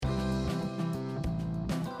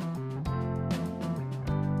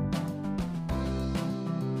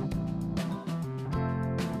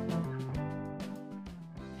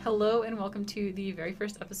Hello and welcome to the very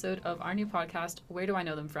first episode of our new podcast, Where Do I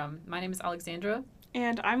Know Them From? My name is Alexandra.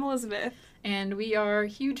 And I'm Elizabeth. And we are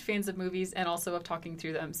huge fans of movies and also of talking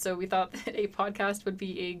through them. So we thought that a podcast would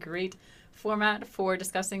be a great format for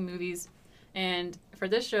discussing movies. And for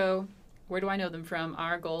this show, Where Do I Know Them From?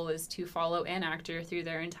 Our goal is to follow an actor through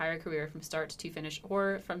their entire career from start to finish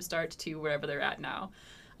or from start to wherever they're at now.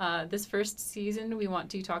 This first season, we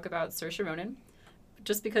want to talk about Saoirse Ronan,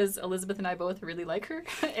 just because Elizabeth and I both really like her.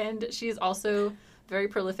 And she is also very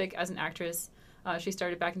prolific as an actress. She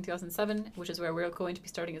started back in 2007, which is where we're going to be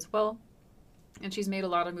starting as well. And she's made a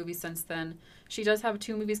lot of movies since then. She does have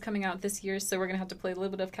 2 movies coming out this year, so we're going to have to play a little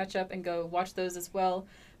bit of catch up and go watch those as well.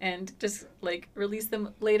 And just, release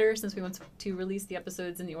them later, since we want to release the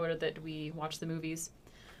episodes in the order that we watch the movies.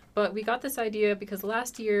 But we got this idea because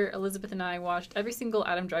last year, Elizabeth and I watched every single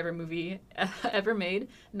Adam Driver movie ever made,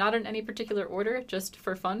 not in any particular order, just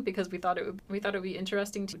for fun, because we thought it would be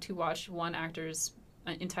interesting to watch one actor's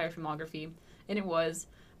entire filmography, and it was.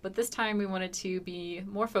 But this time we wanted to be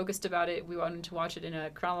more focused about it. We wanted to watch it in a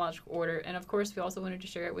chronological order, and of course we also wanted to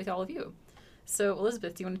share it with all of you. So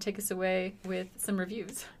Elizabeth, do you want to take us away with some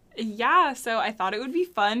reviews? Yeah, so I thought it would be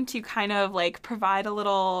fun to kind of provide a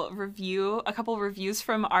little review, a couple reviews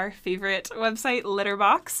from our favorite website,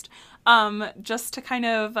 Letterboxd, just to kind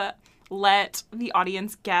of let the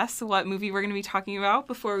audience guess what movie we're going to be talking about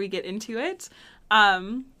before we get into it.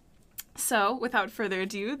 So without further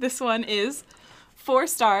ado, this one is 4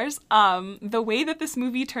 stars. The way that this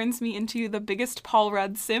movie turns me into the biggest Paul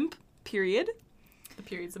Rudd simp, period. The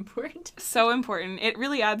period's important. So important. It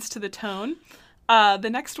really adds to the tone. The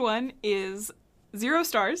next one is 0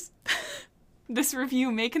 stars. This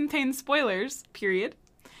review may contain spoilers, period.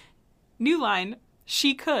 New line,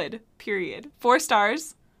 she could, period. 4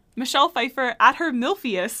 stars. Michelle Pfeiffer at her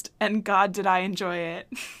milfiest, and God did I enjoy it.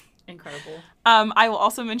 Incredible. I will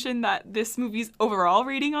also mention that this movie's overall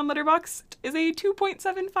rating on Letterboxd is a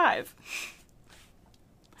 2.75.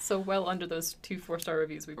 So well under those 2 4-star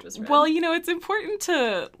reviews we've just read. Well, it's important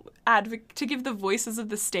to give the voices of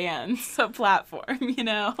the stands a platform,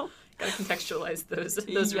 Gotta contextualize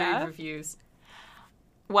those reviews.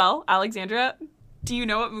 Well, Alexandra, do you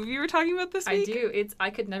know what movie we're talking about this week? I do. It's I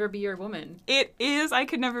Could Never Be Your Woman. It is I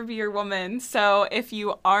Could Never Be Your Woman. So if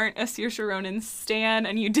you aren't a Saoirse Ronan stan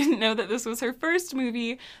and you didn't know that this was her first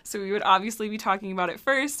movie, so we would obviously be talking about it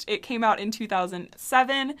first. It came out in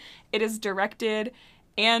 2007. It is directed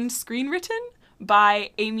and screenwritten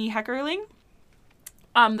by Amy Heckerling.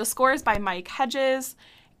 The score is by Mike Hedges,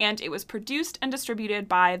 and it was produced and distributed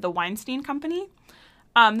by the Weinstein Company.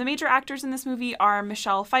 The major actors in this movie are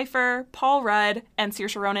Michelle Pfeiffer, Paul Rudd, and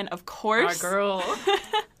Saoirse Ronan, of course. Our girl.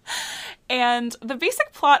 And the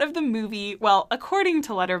basic plot of the movie, well, according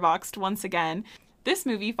to Letterboxd, once again, this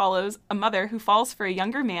movie follows a mother who falls for a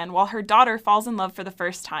younger man while her daughter falls in love for the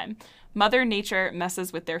first time. Mother Nature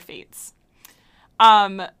messes with their fates.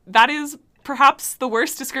 That is perhaps the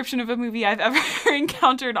worst description of a movie I've ever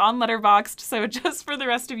encountered on Letterboxd, so just for the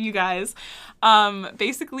rest of you guys,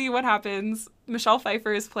 basically what happens, Michelle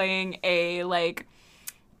Pfeiffer is playing a,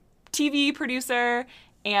 TV producer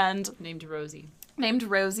and... Named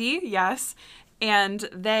Rosie, yes, and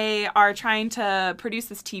they are trying to produce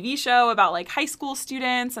this TV show about, high school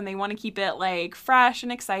students, and they want to keep it, fresh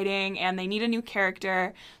and exciting, and they need a new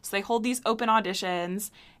character, so they hold these open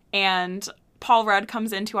auditions, and Paul Rudd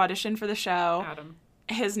comes in to audition for the show. Adam.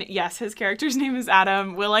 His character's name is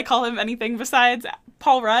Adam. Will I call him anything besides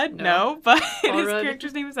Paul Rudd? No, but his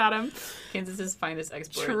character's name is Adam. Kansas's finest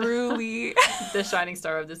export. Truly. The shining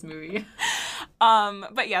star of this movie.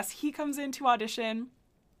 But yes, he comes in to audition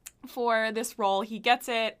for this role. He gets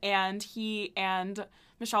it, and he and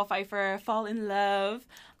Michelle Pfeiffer fall in love.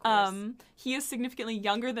 He is significantly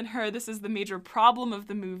younger than her. This is the major problem of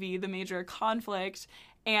the movie, the major conflict.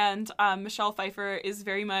 And Michelle Pfeiffer is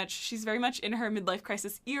very much in her midlife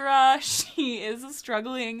crisis era. She is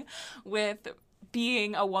struggling with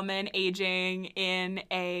being a woman aging in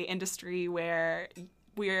a industry where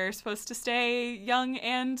we're supposed to stay young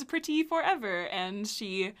and pretty forever. And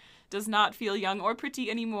she does not feel young or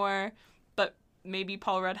pretty anymore. But maybe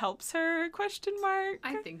Paul Rudd helps her, ?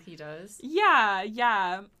 I think he does.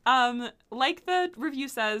 Yeah. Like the review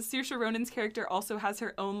says, Saoirse Ronan's character also has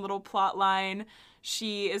her own little plot line.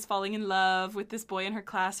 She is falling in love with this boy in her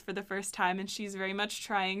class for the first time, and she's very much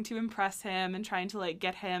trying to impress him and trying to,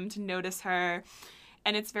 get him to notice her.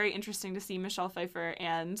 And it's very interesting to see Michelle Pfeiffer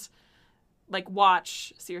and,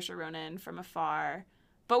 watch Saoirse Ronan from afar.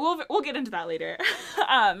 But we'll get into that later.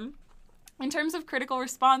 In terms of critical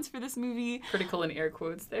response for this movie... Critical in air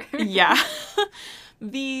quotes there. Yeah.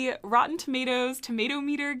 The Rotten Tomatoes tomato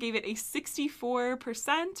meter gave it a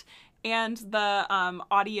 64%, and the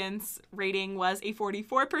audience rating was a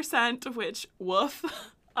 44%, which, woof.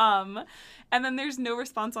 And then there's no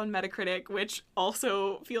response on Metacritic, which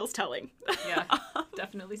also feels telling. Yeah,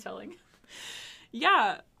 definitely telling.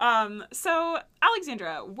 Yeah. So,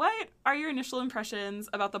 Alexandra, what are your initial impressions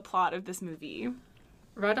about the plot of this movie?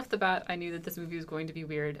 Right off the bat, I knew that this movie was going to be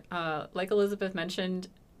weird. Like Elizabeth mentioned,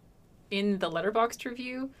 in the Letterboxd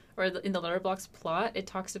review, or in the Letterboxd plot, it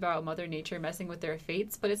talks about Mother Nature messing with their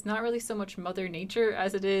fates, but it's not really so much Mother Nature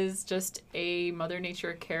as it is just a Mother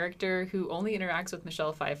Nature character who only interacts with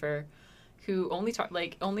Michelle Pfeiffer, who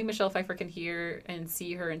only Michelle Pfeiffer can hear and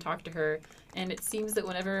see her and talk to her. And it seems that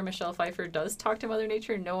whenever Michelle Pfeiffer does talk to Mother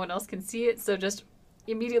Nature, no one else can see it. So just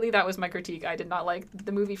immediately that was my critique. I did not like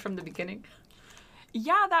the movie from the beginning.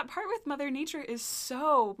 Yeah, that part with Mother Nature is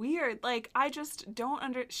so weird. Like, I just don't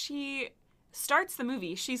she starts the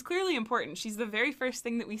movie. She's clearly important. She's the very first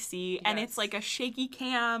thing that we see, yes. And it's like a shaky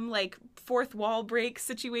cam, like fourth wall break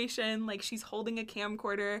situation. Like, she's holding a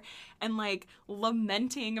camcorder and like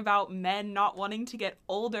lamenting about men not wanting to get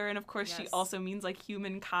older, and of course yes. She also means like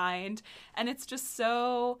humankind, and it's just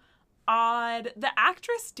so odd. The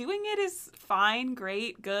actress doing it is fine,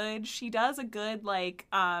 great, good. She does a good like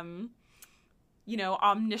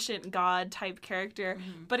omniscient God type character,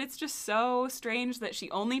 mm-hmm. But it's just so strange that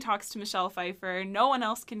she only talks to Michelle Pfeiffer, no one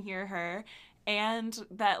else can hear her, and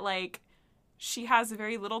that, like, she has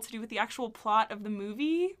very little to do with the actual plot of the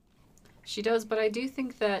movie. She does, but I do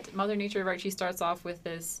think that Mother Nature, right, she starts off with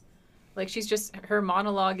this, like, her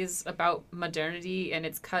monologue is about modernity, and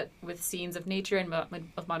it's cut with scenes of nature and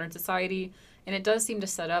of modern society, and it does seem to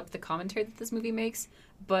set up the commentary that this movie makes,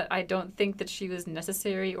 but I don't think that she was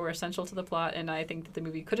necessary or essential to the plot, and I think that the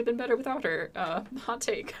movie could have been better without her. Hot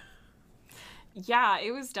take. Yeah,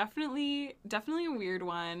 it was definitely a weird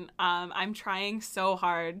one. I'm trying so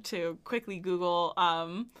hard to quickly Google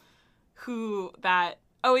who that...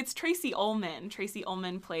 Oh, it's Tracy Ullman. Tracy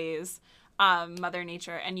Ullman plays Mother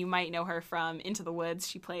Nature, and you might know her from Into the Woods.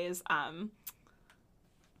 She plays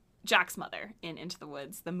Jack's mother in Into the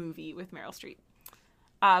Woods, the movie with Meryl Streep.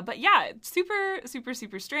 But yeah, super, super,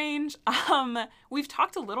 super strange. We've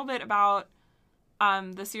talked a little bit about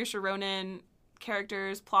the Saoirse Ronan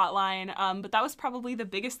character's plotline, but that was probably the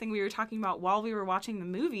biggest thing we were talking about while we were watching the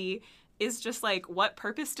movie, is just like, what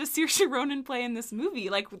purpose does Saoirse Ronan play in this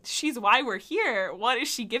movie? Like, she's why we're here. What is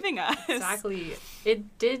she giving us? Exactly.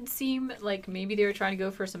 It did seem like maybe they were trying to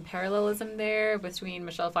go for some parallelism there between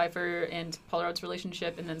Michelle Pfeiffer and Paul Rudd's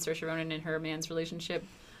relationship, and then Saoirse Ronan and her man's relationship.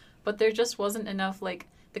 But there just wasn't enough, like,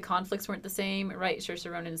 the conflicts weren't the same. Right,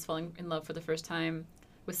 Saoirse Ronan is falling in love for the first time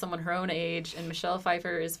with someone her own age, and Michelle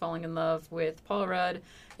Pfeiffer is falling in love with Paul Rudd,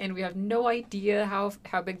 and we have no idea how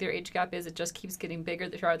big their age gap is. It just keeps getting bigger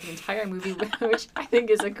throughout the entire movie, which I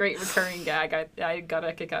think is a great recurring gag. I got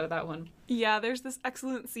a kick out of that one. Yeah, there's this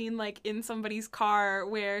excellent scene, like, in somebody's car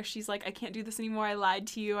where she's like, I can't do this anymore, I lied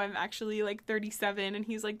to you, I'm actually, like, 37, and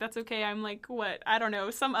he's like, that's okay, I'm, like, what, I don't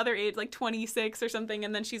know, some other age, like, 26 or something,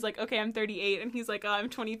 and then she's like, okay, I'm 38, and he's like, oh, I'm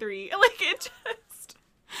 23, like,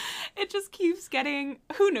 it just keeps getting,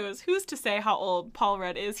 who knows, who's to say how old Paul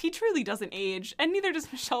Rudd is? He truly doesn't age, and neither does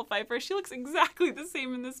Michelle Pfeiffer. She looks exactly the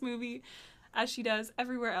same in this movie as she does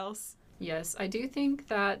everywhere else. Yes, I do think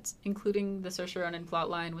that including the Saoirse Ronan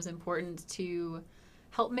plotline was important to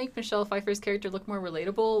help make Michelle Pfeiffer's character look more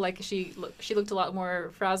relatable. Like, she looked a lot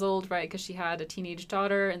more frazzled, right, because she had a teenage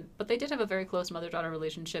daughter, but they did have a very close mother-daughter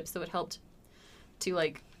relationship, so it helped to,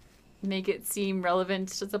 like, make it seem relevant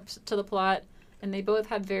to the plot. And they both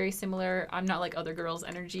had very similar I'm not like other girls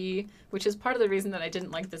energy, which is part of the reason that I didn't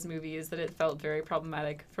like this movie, is that it felt very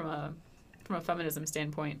problematic from a feminism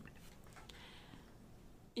standpoint.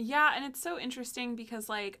 Yeah, and it's so interesting because,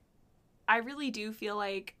 like, I really do feel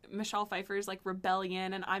like Michelle Pfeiffer's, like,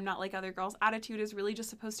 rebellion and I'm not like other girls attitude is really just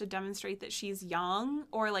supposed to demonstrate that she's young,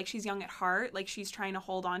 or, like, she's young at heart. Like, she's trying to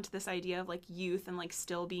hold on to this idea of, like, youth and, like,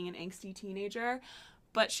 still being an angsty teenager.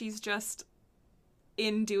 But she's just,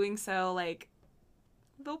 in doing so, like,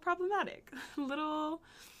 a little problematic. little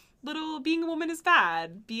being a woman is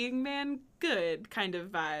bad, being man good kind of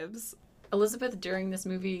vibes. Elizabeth, during this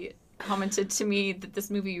movie, commented to me that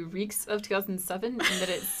this movie reeks of 2007 and that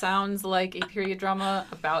it sounds like a period drama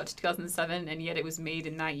about 2007, and yet it was made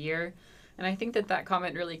in that year. And I think that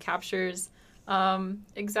comment really captures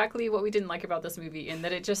exactly what we didn't like about this movie, in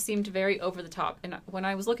that it just seemed very over the top. And when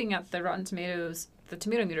I was looking at the Rotten Tomatoes, the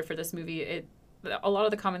tomato meter for this movie, a lot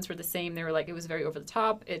of the comments were the same. They were like, it was very over the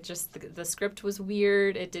top. It just, the script was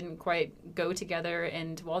weird. It didn't quite go together.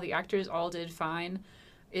 And while the actors all did fine,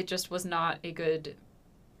 it just was not a good,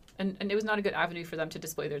 and it was not a good avenue for them to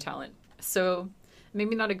display their talent. So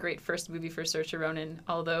maybe not a great first movie for Saoirse Ronan,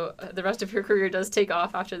 although the rest of her career does take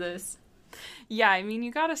off after this. Yeah, I mean,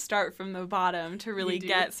 you gotta start from the bottom to really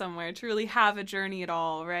get somewhere, to really have a journey at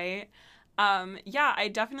all, right? Yeah, I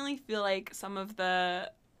definitely feel like some of the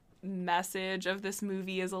message of this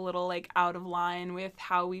movie is a little, like, out of line with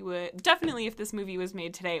how we would... Definitely, if this movie was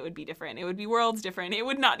made today, it would be different. It would be worlds different. It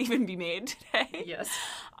would not even be made today. Yes.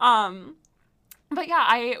 But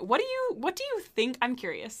yeah, what do you think, I'm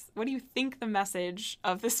curious, what do you think the message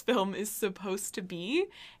of this film is supposed to be?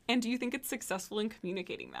 And do you think it's successful in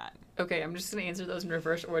communicating that? Okay, I'm just going to answer those in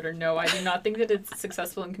reverse order. No, I do not think that it's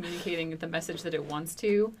successful in communicating the message that it wants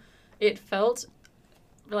to. It felt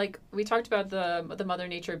like, we talked about the Mother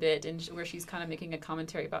Nature bit, and where she's kind of making a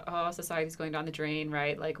commentary about, oh, society's going down the drain,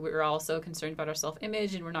 right? Like, we're all so concerned about our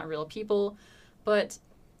self-image, and we're not real people. But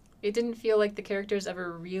it didn't feel like the characters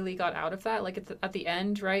ever really got out of that. Like, at the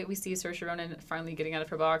end, right, we see Saoirse Ronan finally getting out of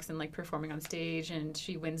her box and, like, performing on stage, and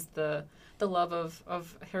she wins the love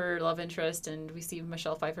of her love interest, and we see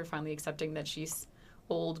Michelle Pfeiffer finally accepting that she's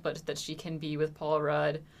old, but that she can be with Paul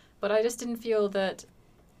Rudd. But I just didn't feel that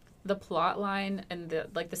the plot line and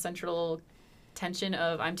the central tension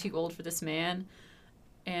of I'm too old for this man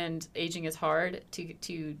and aging is hard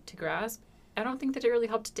to grasp. I don't think that it really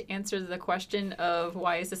helped to answer the question of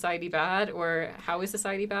why is society bad or how is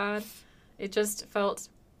society bad. It just felt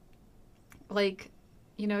like,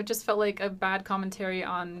 it just felt like a bad commentary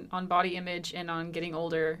on body image and on getting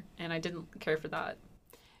older, and I didn't care for that.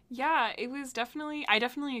 Yeah, it was I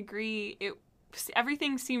definitely agree.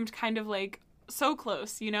 Everything seemed kind of like so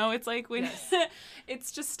close, it's like when yes.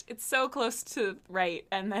 it's so close to right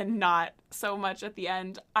and then not so much at the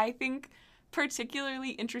end. I think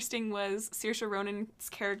particularly interesting was Saoirse Ronan's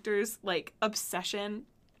character's, like, obsession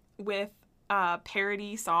with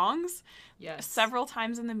parody songs. Yes. Several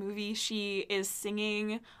times in the movie, she is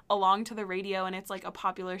singing along to the radio, and it's, like, a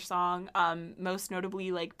popular song, most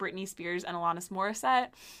notably, like, Britney Spears and Alanis Morissette.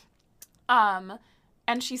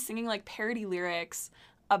 And she's singing, like, parody lyrics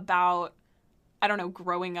about, I don't know,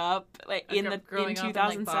 growing up, like, in 2007.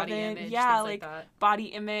 And, like, body image, yeah, like that. Body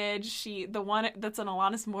image. The one that's an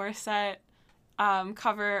Alanis Morissette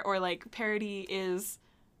cover or, like, parody is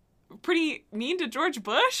pretty mean to George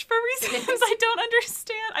Bush for reasons I don't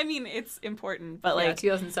understand. I mean, it's important, but, like,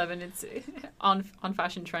 2007, it's on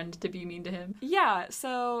fashion trend to be mean to him. Yeah,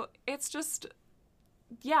 so it's just,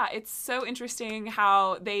 yeah, it's so interesting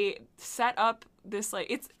how they set up this, like,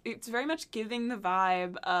 it's very much giving the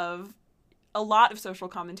vibe of a lot of social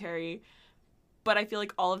commentary, but I feel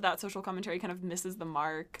like all of that social commentary kind of misses the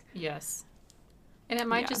mark. Yes. And it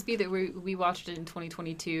might just be that we watched it in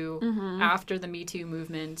 2022 after the Me Too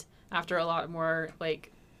movement, after a lot more,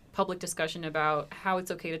 like, public discussion about how it's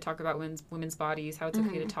okay to talk about women's bodies, how it's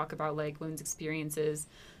okay to talk about, like, women's experiences.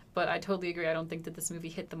 But I totally agree. I don't think that this movie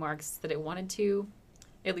hit the marks that it wanted to,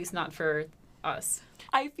 at least not for us.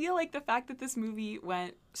 I feel like the fact that this movie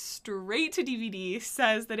went straight to DVD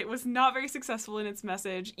says that it was not very successful in its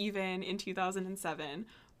message, even in 2007.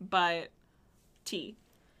 But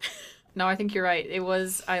No, I think you're right. It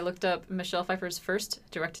was, I looked up Michelle Pfeiffer's first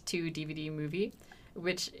direct-to-DVD movie,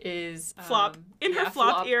 which is... flop. In her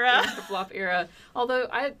flop era. In her flop era. Although,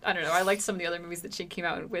 I don't know, I liked some of the other movies that she came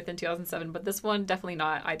out with in 2007, but this one, definitely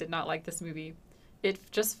not. I did not like this movie. It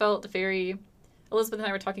just felt very... Elizabeth and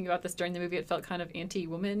I were talking about this during the movie. It felt kind of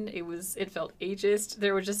anti-woman. It felt ageist.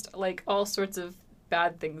 There were just, like, all sorts of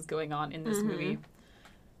bad things going on in this movie.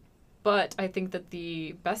 But I think that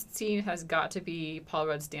the best scene has got to be Paul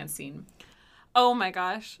Rudd's dance scene. Oh my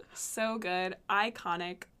gosh. So good.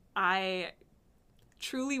 Iconic. I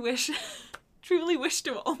truly wish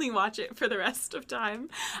to only watch it for the rest of time.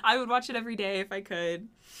 I would watch it every day if I could.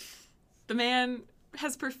 The man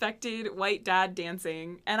has perfected white dad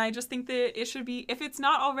dancing, and I just think that it should be, if it's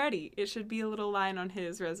not already, it should be a little line on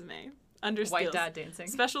his resume. Under skills. White dad dancing.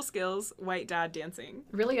 Special skills, white dad dancing.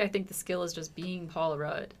 Really, I think the skill is just being Paul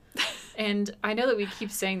Rudd. And I know that we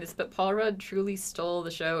keep saying this, but Paul Rudd truly stole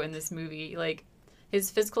the show in this movie. Like,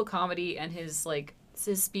 his physical comedy and his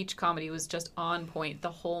speech comedy was just on point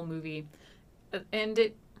the whole movie. And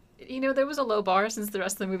it, there was a low bar since the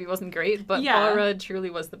rest of the movie wasn't great, but Paul Rudd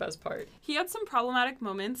truly was the best part. He had some problematic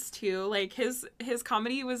moments, too. Like, his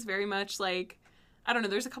comedy was very much, like, I don't know,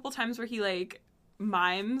 there's a couple times where he, like,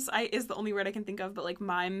 mimes, is the only word I can think of, but, like,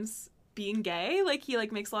 mimes being gay. Like, he,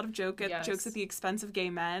 like, makes a lot of jokes Yes. at the expense of gay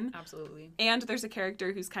men. Absolutely. And there's a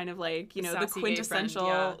character who's kind of like, you know, the Sassy gay quintessential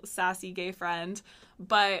friend, sassy gay friend.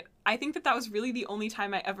 But I think that was really the only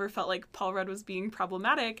time I ever felt like Paul Rudd was being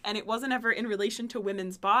problematic, and it wasn't ever in relation to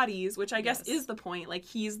women's bodies, which I guess is the point. Like,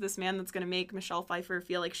 he's this man that's going to make Michelle Pfeiffer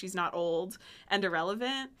feel like she's not old and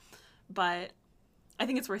irrelevant. But I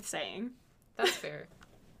think it's worth saying. That's fair.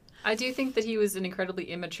 I do think that he was an incredibly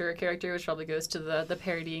immature character, which probably goes to the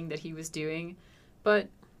parodying that he was doing. But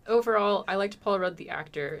overall, I liked Paul Rudd, the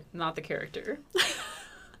actor, not the character.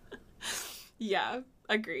 Yeah,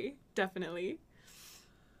 agree. Definitely.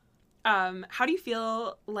 How do you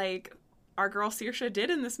feel like our girl Saoirse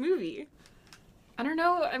did in this movie? I don't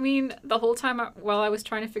know. I mean, the whole time while I was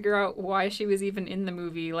trying to figure out why she was even in the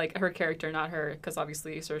movie, like her character, not her, because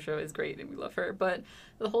obviously Saoirse is great and we love her, but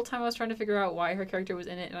the whole time I was trying to figure out why her character was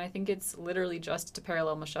in it, and I think it's literally just to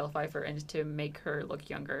parallel Michelle Pfeiffer and to make her look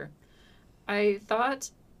younger. I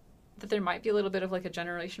thought that there might be a little bit of like a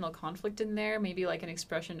generational conflict in there, maybe like an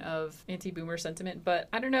expression of anti-boomer sentiment, but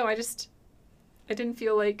I don't know, I didn't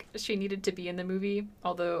feel like she needed to be in the movie,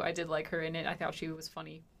 although I did like her in it. I thought she was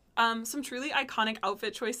funny. Some truly iconic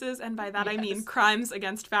outfit choices, and by that I mean crimes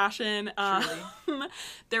against fashion.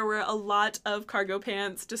 There were a lot of cargo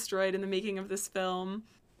pants destroyed in the making of this film.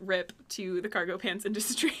 Rip to the cargo pants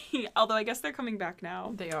industry. Although I guess they're coming back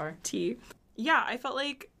now. They are. Yeah, I felt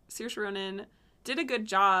like Saoirse Ronan did a good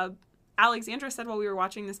job. Alexandra said while we were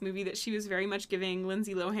watching this movie that she was very much giving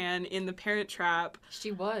Lindsay Lohan in The Parent Trap.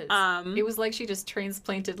 She was. It was like she just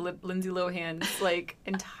transplanted Lindsay Lohan's like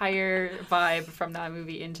entire vibe from that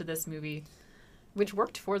movie into this movie, which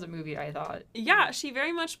worked for the movie, I thought. Yeah, she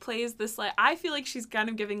very much plays this, like, I feel like she's kind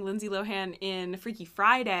of giving Lindsay Lohan in Freaky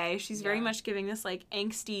Friday. She's very much giving this, like,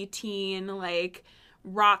 angsty teen, like,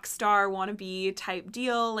 rock star wannabe type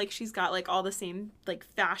deal. Like, she's got like all the same like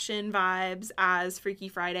fashion vibes as Freaky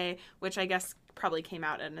Friday, which I guess probably came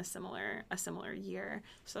out in a similar year,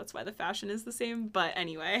 so that's why the fashion is the same. But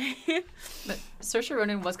anyway. But Saoirse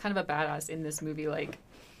Ronan was kind of a badass in this movie. Like,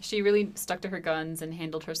 she really stuck to her guns and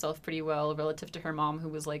handled herself pretty well relative to her mom, who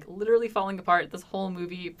was like literally falling apart this whole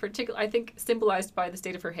movie, particularly I think symbolized by the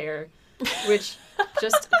state of her hair, which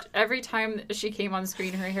just every time she came on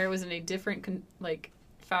screen, her hair was in a different like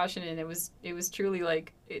fashion, and it was truly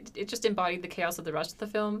like it just embodied the chaos of the rest of the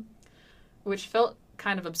film, which felt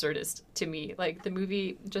kind of absurdist to me. Like, the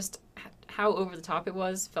movie, just how over the top it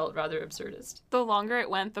was, felt rather absurdist. The longer it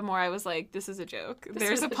went, the more I was like, this is a joke.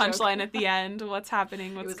 There's a punchline at the end. What's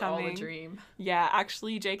happening? What's coming? It was all a dream. Yeah,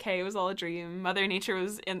 actually, JK, was all a dream. Mother Nature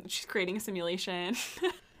she's creating a simulation.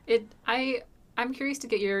 I'm curious to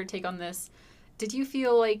get your take on this. Did you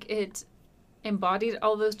feel like it embodied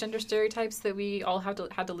all those gender stereotypes that we all had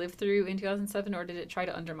to live through in 2007, or did it try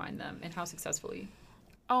to undermine them, and how successfully?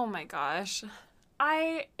 Oh my gosh.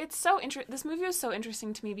 This movie was so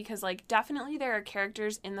interesting to me because, like, definitely there are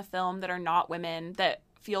characters in the film that are not women that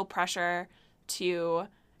feel pressure to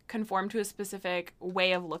conform to a specific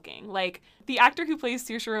way of looking. Like, the actor who plays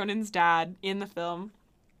Saoirse Ronan's dad in the film,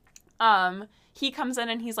 he comes in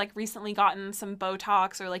and he's like recently gotten some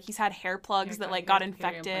Botox, or like he's had hair plugs that like got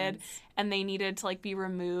infected and they needed to like be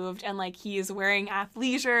removed, and like he is wearing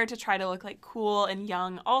athleisure to try to look like cool and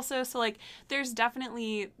young also. So like there's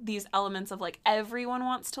definitely these elements of like everyone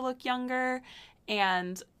wants to look younger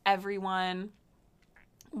and everyone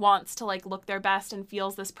wants to like look their best and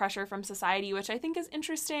feels this pressure from society, which I think is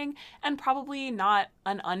interesting and probably not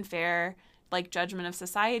an unfair like judgment of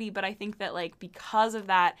society, but I think that like because of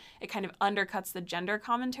that, it kind of undercuts the gender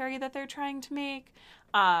commentary that they're trying to make.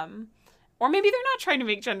 Or maybe they're not trying to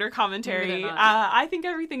make gender commentary. I think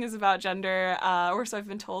everything is about gender, or so I've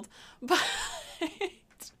been told. But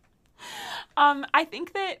I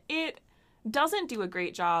think that it doesn't do a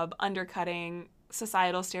great job undercutting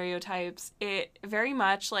societal stereotypes. It very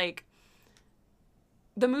much like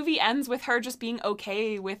the movie ends with her just being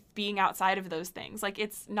okay with being outside of those things. Like,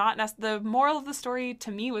 it's not the moral of the story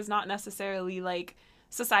to me was not necessarily like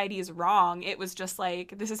society is wrong. It was just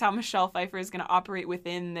like, this is how Michelle Pfeiffer is going to operate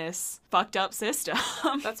within this fucked up system.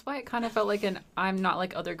 That's why it kind of felt like an I'm Not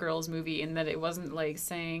Like Other Girls movie, in that it wasn't like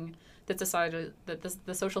saying that society, that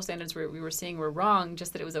the social standards we were seeing were wrong,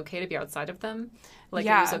 just that it was okay to be outside of them. Like, it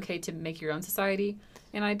was okay to make your own society.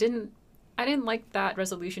 And I didn't like that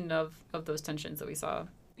resolution of those tensions that we saw.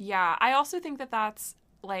 Yeah, I also think that that's,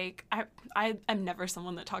 like, I am never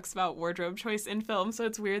someone that talks about wardrobe choice in film, so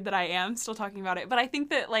it's weird that I am still talking about it. But I think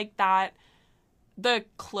that, like, that the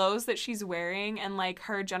clothes that she's wearing and, like,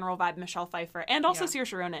 her general vibe, Michelle Pfeiffer, and also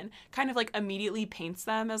Saoirse Ronan, kind of, like, immediately paints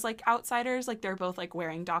them as, like, outsiders. Like, they're both, like,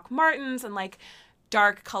 wearing Doc Martens and, like,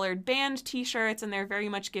 dark colored band t-shirts, and they're very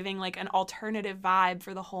much giving like an alternative vibe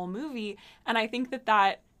for the whole movie. And I think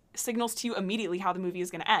that signals to you immediately how the movie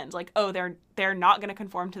is going to end. Like, oh, they're not going to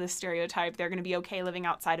conform to this stereotype. They're going to be okay living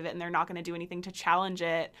outside of it, and they're not going to do anything to challenge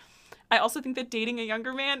it. I also think that dating a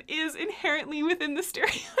younger man is inherently within the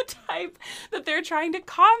stereotype that they're trying to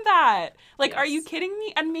combat. Like, yes. Are you kidding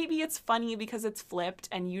me? And maybe it's funny because it's flipped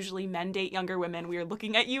and usually men date younger women. We are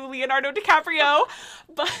looking at you, Leonardo DiCaprio.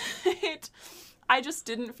 But I just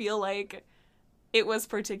didn't feel like it was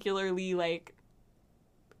particularly, like,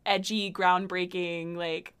 edgy, groundbreaking,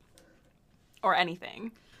 like, or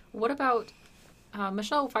anything. What about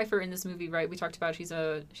Michelle Pfeiffer in this movie, right? We talked about she's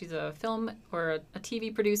a film or a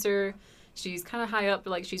TV producer. She's kind of high up,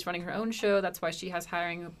 like she's running her own show. That's why she has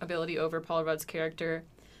hiring ability over Paul Rudd's character.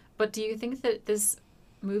 But do you think that this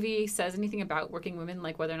movie says anything about working women,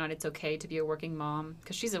 like whether or not it's okay to be a working mom?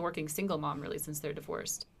 Because she's a working single mom, really, since they're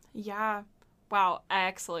divorced. Yeah. Wow.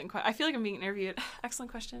 Excellent question. I feel like I'm being interviewed.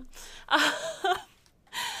 Excellent question.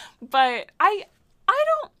 But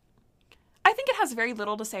I think it has very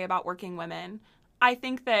little to say about working women. I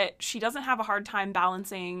think that she doesn't have a hard time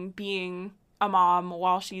balancing being a mom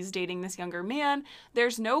while she's dating this younger man.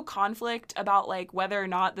 There's no conflict about, like, whether or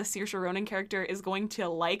not the Saoirse Ronan character is going to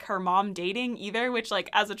like her mom dating either, which,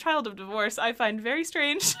 like, as a child of divorce, I find very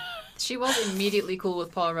strange. She was immediately cool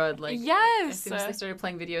with Paul Rudd. Like, yes. As soon as they started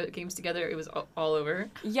playing video games together, it was all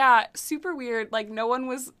over. Yeah, super weird. Like, no one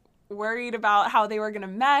was worried about how they were going to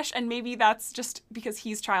mesh, and maybe that's just because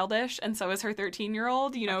he's childish and so is her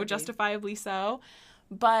 13-year-old, you know, justifiably so.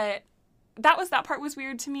 But that part was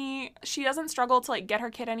weird to me. She doesn't struggle to, like, get her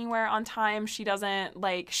kid anywhere on time. She doesn't,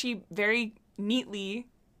 like, she very neatly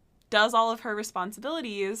does all of her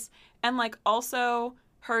responsibilities, and, like, also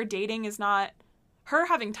her dating is not, her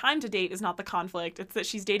having time to date is not the conflict. It's that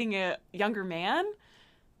she's dating a younger man.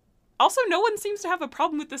 Also, no one seems to have a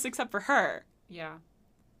problem with this except for her. Yeah.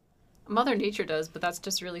 Mother Nature does, but that's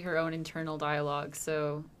just really her own internal dialogue.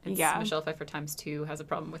 So it's Michelle Pfeiffer times 2 has a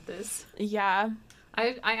problem with this. Yeah.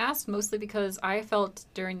 I asked mostly because I felt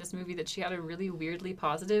during this movie that she had a really weirdly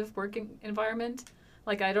positive working environment.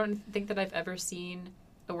 Like, I don't think that I've ever seen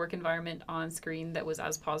a work environment on screen that was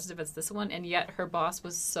as positive as this one, and yet her boss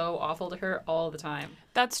was so awful to her all the time.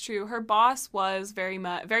 That's true. Her boss was very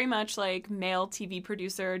much like male TV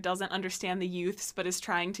producer, doesn't understand the youths, but is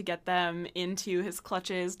trying to get them into his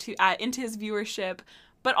clutches, into his viewership.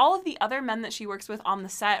 But all of the other men that she works with on the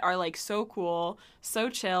set are, like, so cool, so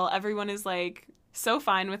chill. Everyone is, like, so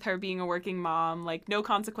fine with her being a working mom, like, no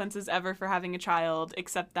consequences ever for having a child,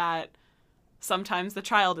 except that sometimes the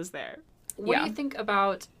child is there. What do you think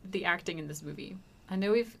about the acting in this movie? I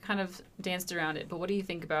know we've kind of danced around it, but what do you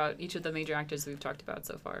think about each of the major actors we've talked about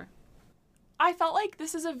so far? I felt like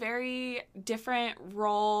this is a very different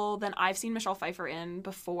role than I've seen Michelle Pfeiffer in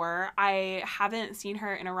before. I haven't seen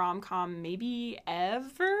her in a rom-com maybe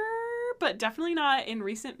ever, but definitely not in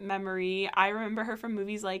recent memory. I remember her from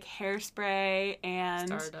movies like Hairspray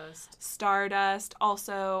and Stardust.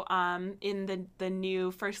 Also in the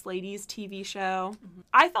new First Ladies TV show. Mm-hmm.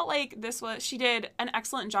 I felt like she did an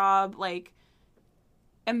excellent job, like,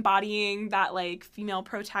 embodying that, like, female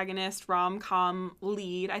protagonist rom-com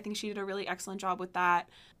lead. I think she did a really excellent job with that.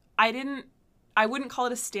 I wouldn't call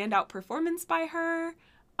it a standout performance by her.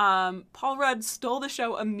 Paul Rudd stole the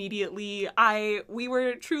show immediately. We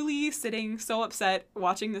were truly sitting so upset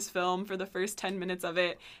watching this film for the first 10 minutes of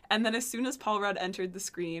it, and then as soon as Paul Rudd entered the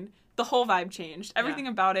screen, the whole vibe changed. Everything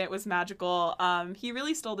about it was magical. He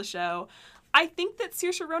really stole the show. I think that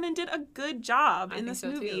Saoirse Ronan did a good job in this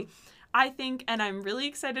movie. Too. I think, and I'm really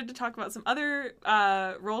excited to talk about some other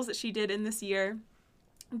roles that she did in this year,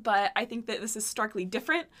 but I think that this is starkly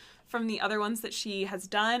different from the other ones that she has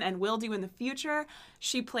done and will do in the future.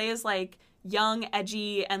 She plays, like, young,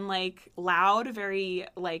 edgy, and, like, loud very,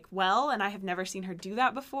 like, well, and I have never seen her do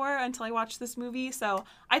that before until I watched this movie, so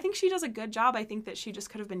I think she does a good job. I think that she just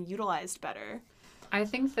could have been utilized better. I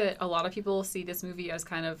think that a lot of people see this movie as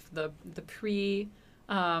kind of the pre-movie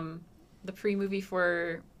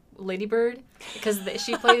for Lady Bird, because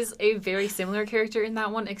she plays a very similar character in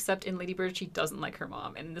that one, except in Lady Bird she doesn't like her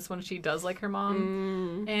mom, and in this one she does like her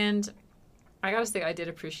mom. And I gotta say, I did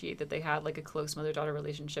appreciate that they had, like, a close mother-daughter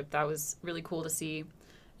relationship. That was really cool to see,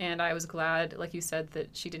 and I was glad, like you said, that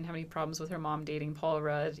she didn't have any problems with her mom dating Paul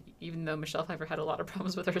Rudd, even though Michelle Pfeiffer had a lot of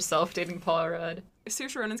problems with herself dating Paul Rudd.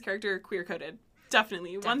 Saoirse Ronan's character queer-coded.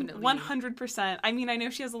 Definitely. 100%. I mean, I know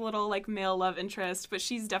she has a little, like, male love interest, but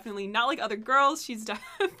she's definitely not like other girls. She's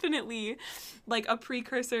definitely, like, a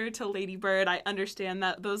precursor to Lady Bird. I understand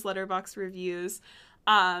that, those Letterboxd reviews.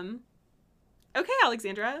 Okay,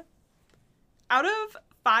 Alexandra. Out of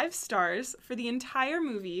 5 stars for the entire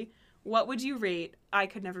movie, what would you rate I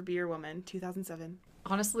Could Never Be Your Woman, 2007?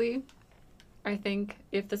 Honestly, I think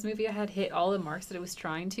if this movie had hit all the marks that it was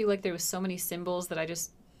trying to, like there was so many symbols that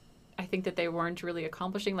I think that they weren't really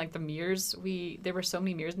accomplishing. Like the mirrors, there were so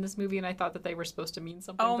many mirrors in this movie, and I thought that they were supposed to mean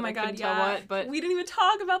something. Oh my god, yeah. But we didn't even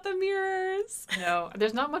talk about the mirrors. No,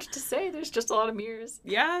 there's not much to say. There's just a lot of mirrors.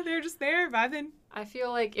 Yeah, they're just there, vibing. I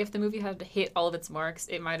feel like if the movie had hit all of its marks,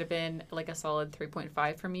 it might have been like a solid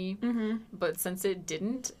 3.5 for me. Mm-hmm. But since it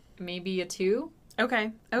didn't, maybe a 2.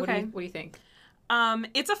 Okay. What do you think?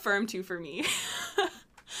 It's a firm 2 for me.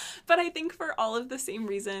 But I think for all of the same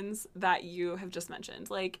reasons that you have just mentioned.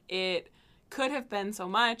 Like, it could have been so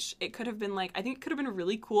much. It could have been, like, I think it could have been a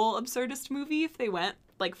really cool absurdist movie if they went,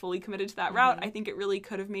 like, fully committed to that route. I think it really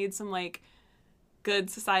could have made some, like, good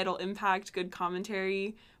societal impact, good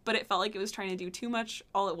commentary. But it felt like it was trying to do too much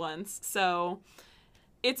all at once. So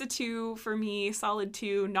it's a 2 for me, solid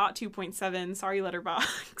 2, not 2.7. Sorry,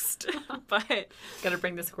 Letterboxd. But gotta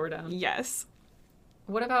bring the score down. Yes.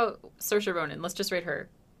 What about Saoirse Ronan? Let's just rate her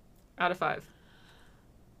out of 5.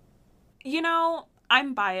 You know,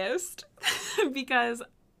 I'm biased because,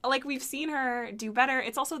 like, we've seen her do better.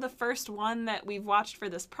 It's also the first one that we've watched for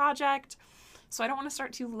this project. So I don't want to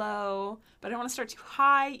start too low, but I don't want to start too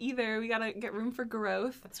high either. We gotta get room for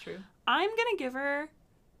growth. That's true. I'm gonna give her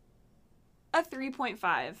a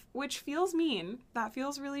 3.5, which feels mean. That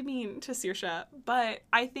feels really mean to Saoirse. But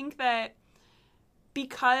I think that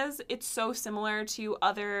because it's so similar to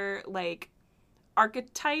other, like,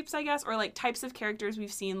 archetypes, I guess, or, like, types of characters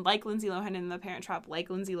we've seen, like Lindsay Lohan in The Parent Trap, like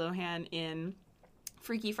Lindsay Lohan in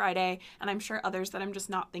Freaky Friday, and I'm sure others that I'm just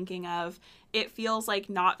not thinking of, it feels like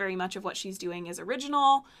not very much of what she's doing is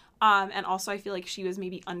original, and also I feel like she was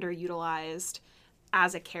maybe underutilized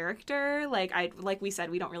as a character. Like we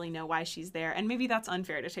said, we don't really know why she's there, and maybe that's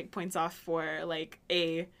unfair to take points off for, like,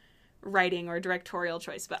 a writing or directorial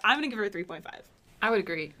choice, but I'm gonna give her a 3.5. I would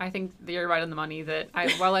agree. I think that you're right on the money that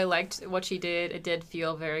while I liked what she did, it did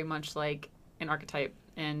feel very much like an archetype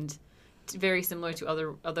and very similar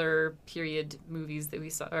to other period movies that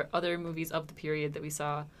we saw, or other movies of the period that we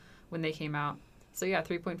saw when they came out. So yeah,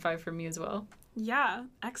 3.5 for me as well. Yeah,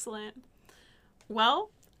 excellent.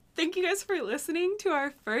 Well, thank you guys for listening to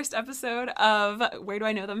our first episode of Where Do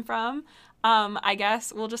I Know Them From? I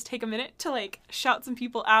guess we'll just take a minute to, like, shout some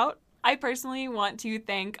people out. I personally want to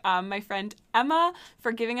thank my friend Emma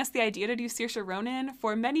for giving us the idea to do Saoirse Ronan.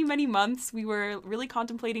 For many, many months, we were really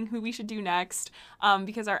contemplating who we should do next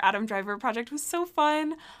because our Adam Driver project was so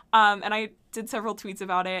fun. And I did several tweets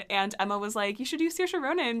about it. And Emma was like, you should do Saoirse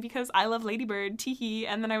Ronan because I love Lady Bird, teehee.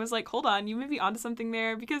 And then I was like, hold on, you may be onto something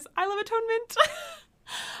there because I love Atonement.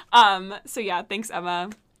 So yeah, thanks, Emma.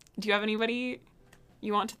 Do you have anybody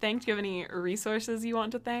you want to thank? Do you have any resources you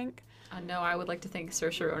want to thank? No, I would like to thank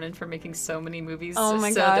Saoirse Ronan for making so many movies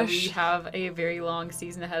that we have a very long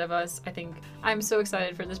season ahead of us. I think I'm so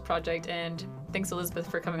excited for this project, and thanks,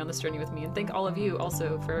 Elizabeth, for coming on this journey with me, and thank all of you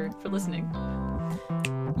also for listening.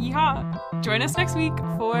 Yeehaw! Join us next week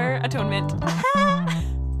for Atonement.